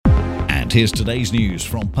And here's today's news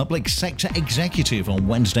from Public Sector Executive on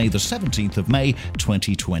Wednesday, the 17th of May,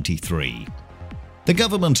 2023. The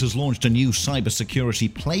government has launched a new cybersecurity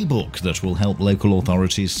playbook that will help local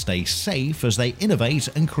authorities stay safe as they innovate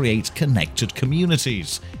and create connected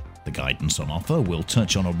communities. The guidance on offer will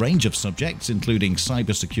touch on a range of subjects including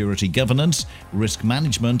cybersecurity governance, risk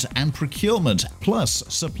management and procurement, plus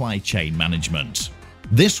supply chain management.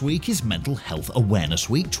 This week is Mental Health Awareness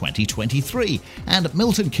Week 2023, and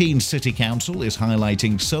Milton Keynes City Council is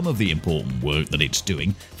highlighting some of the important work that it's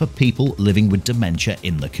doing for people living with dementia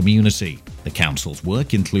in the community. The council's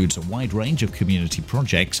work includes a wide range of community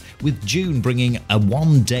projects, with June bringing a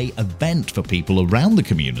one-day event for people around the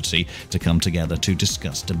community to come together to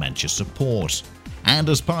discuss dementia support. And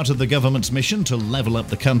as part of the government's mission to level up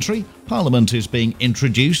the country, Parliament is being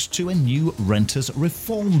introduced to a new Renters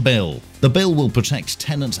Reform Bill. The bill will protect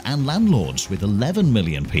tenants and landlords, with 11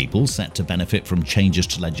 million people set to benefit from changes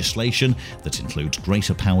to legislation that includes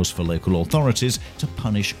greater powers for local authorities to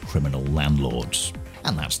punish criminal landlords.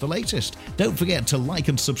 And that's the latest. Don't forget to like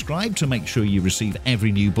and subscribe to make sure you receive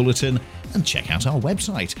every new bulletin, and check out our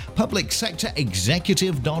website,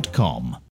 publicsectorexecutive.com.